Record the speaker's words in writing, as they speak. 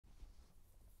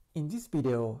In this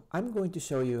video, I'm going to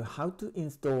show you how to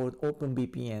install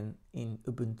OpenVPN in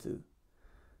Ubuntu.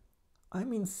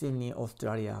 I'm in Sydney,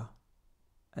 Australia,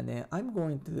 and then I'm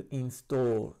going to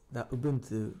install the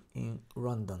Ubuntu in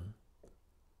London.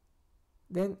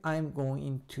 Then I'm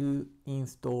going to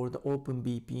install the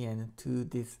OpenVPN to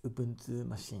this Ubuntu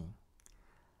machine.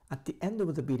 At the end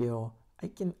of the video, I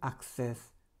can access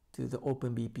to the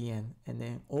OpenVPN, and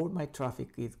then all my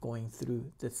traffic is going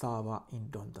through the server in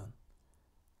London.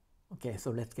 Okay,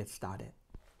 so let's get started.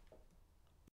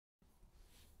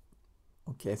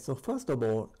 Okay, so first of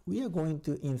all, we are going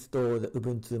to install the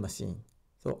Ubuntu machine.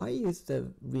 So I use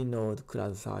the Linode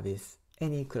cloud service.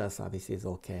 Any cloud service is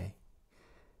okay.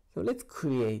 So let's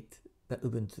create the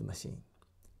Ubuntu machine.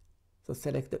 So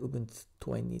select the Ubuntu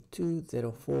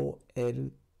 2204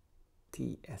 LTS.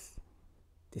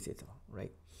 This is one,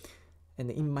 right?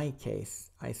 And in my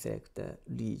case, I select the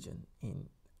region in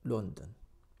London.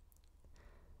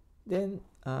 Then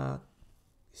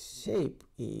shape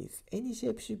is, any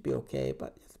shape should be okay,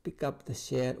 but just pick up the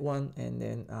shared one, and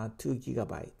then 2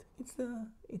 GB.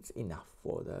 It's enough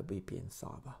for the VPN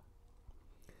server.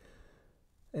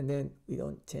 And then we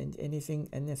don't change anything,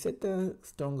 and then set the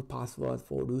strong password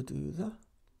for root user.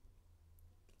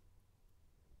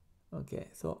 Okay,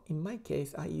 so in my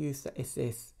case, I use the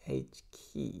SSH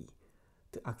key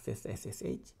to access the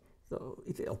SSH, so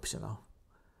it's optional.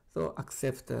 So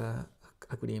accept the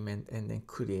agreement and then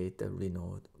create the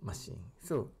Linode machine.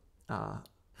 So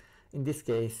in this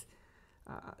case,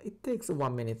 it takes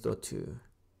 1 minute or 2.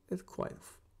 It's quite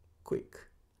quick.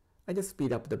 I just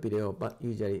speed up the video, but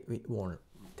usually it won't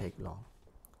take long.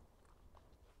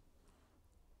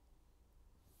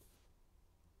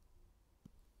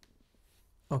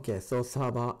 Okay, so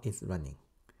server is running.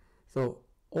 So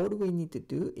all we need to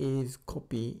do is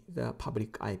copy the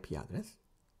public IP address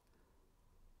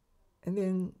and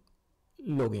then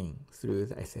log in through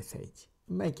the SSH.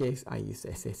 In my case, I use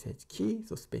the SSH key,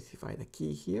 so specify the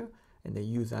key here, and the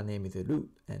username is root,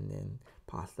 and then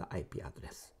pass the IP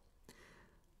address.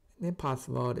 And then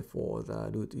password for the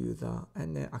root user,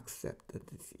 and then accept that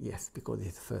yes, because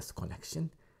it's the first connection.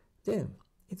 Then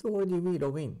it's already we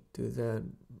log in to the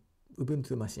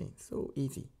Ubuntu machine, so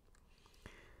easy.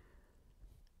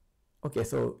 Okay,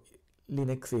 so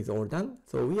Linux is all done,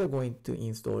 so we are going to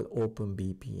install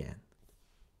OpenVPN.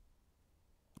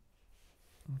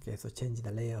 Okay, so change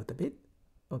the layout a bit.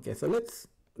 Okay, so let's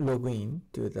log in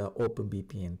to the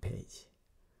OpenVPN page.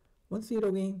 Once you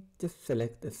log in, just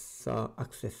select the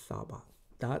access server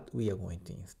that we are going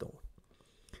to install.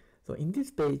 So in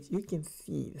this page, you can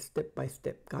see the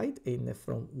step-by-step guide in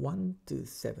from 1 to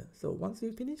 7. So once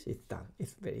you finish, it's done.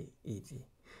 It's very easy.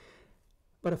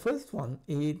 But the first one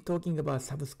is talking about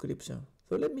subscription.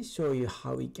 So let me show you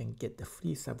how we can get the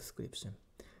free subscription.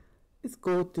 Let's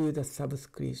go to the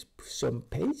subscription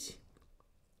page,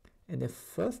 and the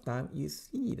first time you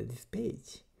see this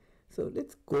page. So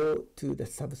let's go to the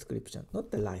subscription, not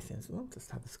the license one, the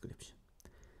subscription.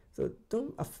 So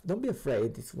don't be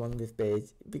afraid this page,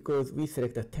 because we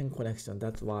select the 10 connection.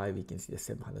 That's why we can see the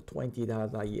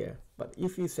 $720 a year. But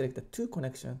if you select the 2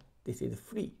 connection, this is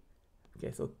free.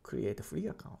 Okay, so create a free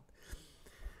account.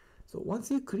 So once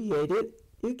you create it,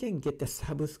 you can get the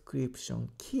subscription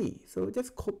key. So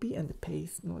just copy and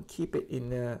paste, keep it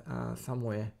in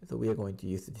somewhere. So we are going to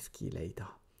use this key later.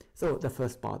 So the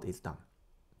first part is done.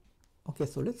 Okay,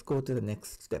 so let's go to the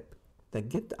next step, the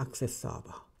get access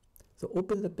server. So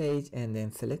open the page and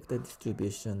then select the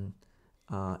distribution,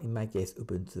 in my case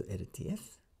Ubuntu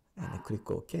LTS, and then click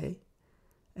OK.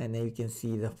 And then you can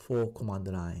see the 4 command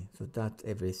line. So that's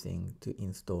everything to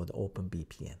install the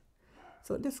OpenVPN.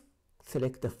 So let's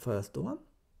select the first one,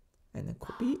 and then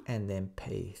copy and then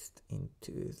paste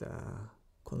into the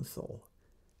console,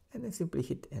 and then simply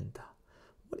hit enter.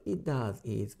 What it does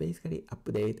is basically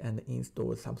update and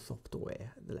install some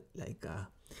software like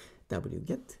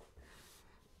wget.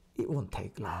 It won't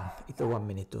take long. It's 1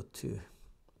 minute or 2.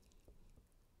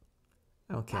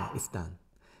 Okay, it's done.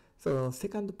 So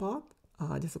second part,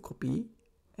 just copy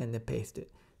and then paste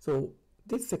it. So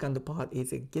this second part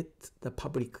is get the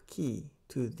public key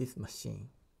to this machine.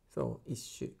 So it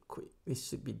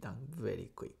should be done very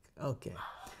quick. Okay.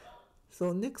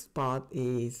 So next part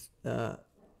is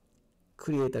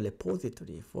create a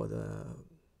repository for the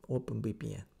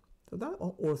OpenVPN. So that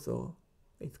also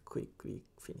is quick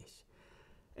finish.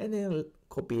 And then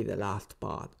copy the last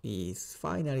part is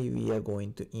finally we are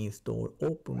going to install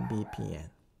OpenVPN.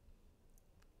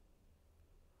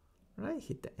 Right,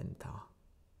 hit the enter.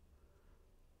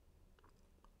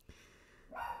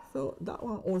 So that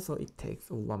one also, it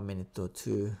takes 1 minute or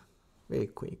 2, very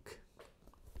quick.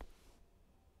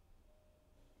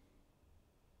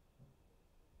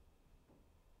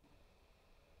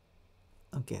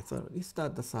 Okay, so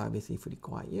restart the service if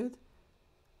required,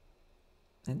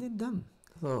 and then done.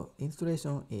 So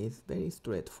installation is very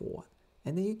straightforward.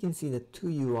 And then you can see the two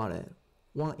URL.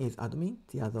 One is admin,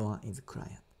 the other one is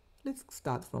client. Let's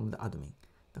start from the admin.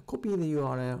 Copy the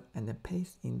URL and then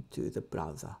paste into the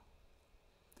browser.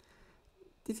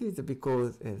 This is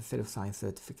because a self-signed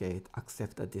certificate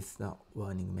accepted this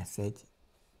warning message,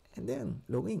 and then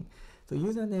log in. So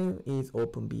username is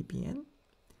OpenVPN,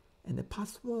 and the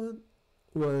password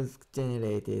was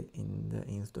generated in the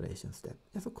installation step.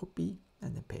 Just copy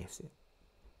and then paste it.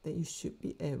 Then you should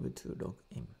be able to log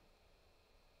in.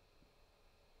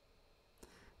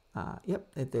 Yep,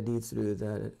 let it read through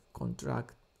the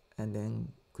contract and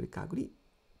then click agree.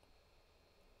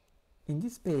 In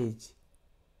this page,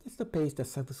 just paste the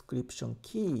subscription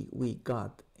key we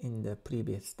got in the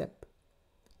previous step.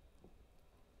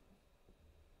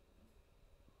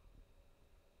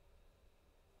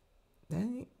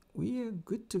 Then we are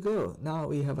good to go. Now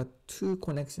we have 2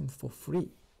 connections for free.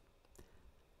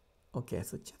 Okay,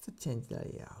 so just change the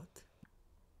layout.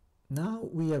 Now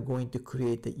we are going to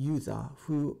create a user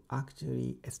who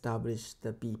actually established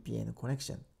the VPN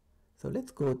connection. So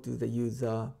let's go to the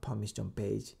user permission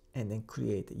page and then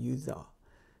create a user.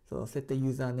 So set the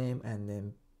username and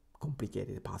then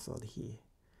complicated password here.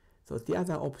 So the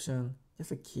other option,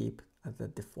 just keep as a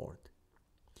default.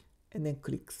 And then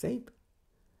click save.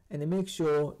 And then make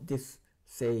sure this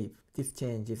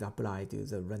change is applied to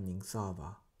the running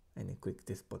server. And then click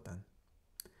this button.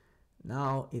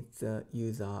 Now its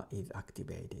user is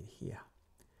activated here.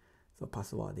 So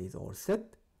password is all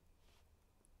set.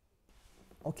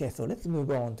 Okay, so let's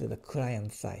move on to the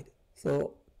client side.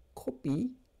 So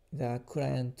copy the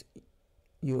client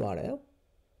URL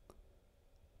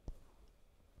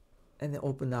and then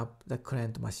open up the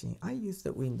client machine. I use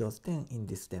the Windows 10 in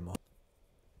this demo.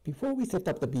 Before we set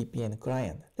up the VPN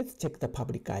client, let's check the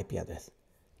public IP address.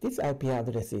 This IP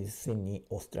address is Sydney,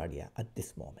 Australia at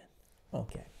this moment.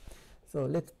 Okay. So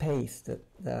let's paste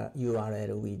the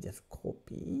URL we just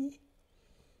copied.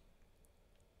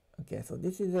 Okay, so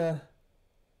this is a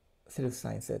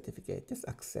self-signed certificate. Just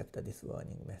accept this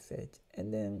warning message,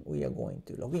 and then we are going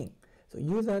to log in. So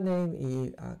username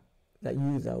is the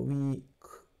user we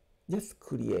just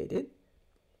created,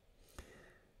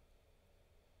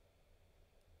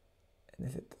 and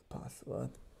set the password.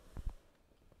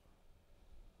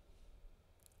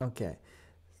 Okay.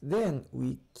 Then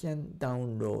we can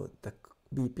download the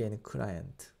VPN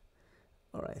client.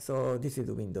 Alright, so this is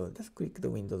Windows. Just click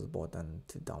the Windows button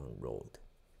to download.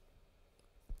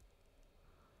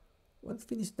 Once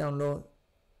finished download,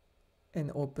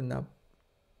 and open up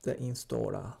the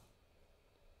installer.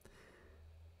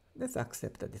 Let's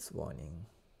accept this warning.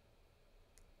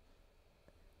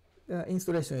 The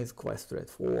installation is quite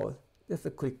straightforward.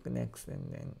 Just click next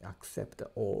and then accept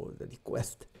all the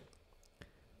requests.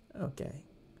 Okay.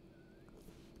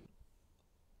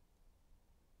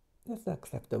 Just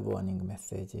accept the warning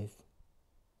messages.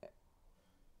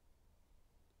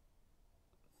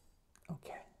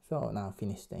 Okay, so now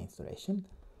finish the installation.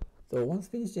 So once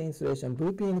finished the installation,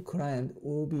 VPN client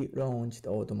will be launched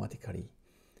automatically.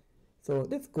 So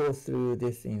let's go through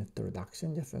this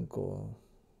introduction. Just go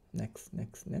next,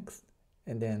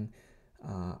 and then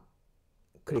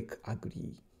click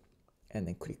agree, and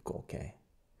then click OK.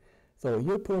 So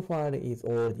your profile is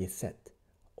already set.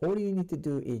 All you need to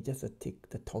do is just tick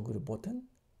the toggle button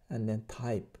and then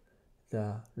type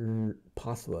the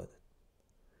password.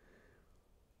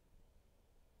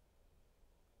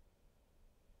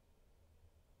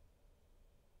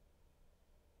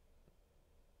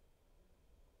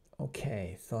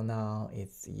 Okay, so now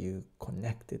it's you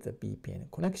connected the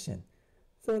VPN connection.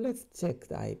 So let's check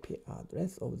the IP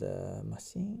address of the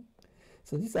machine.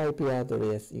 So this IP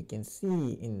address you can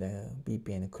see in the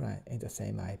VPN client is the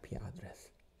same IP address.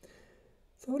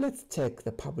 So let's check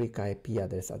the public IP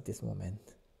address at this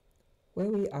moment.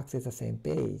 When we access the same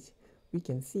page, we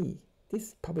can see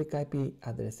this public IP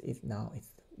address is now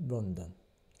London,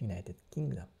 United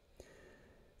Kingdom.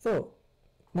 So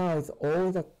now it's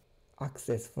all the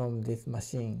access from this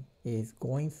machine is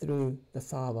going through the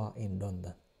server in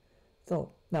London.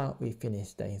 So now we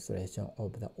finish the installation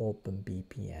of the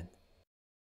OpenVPN.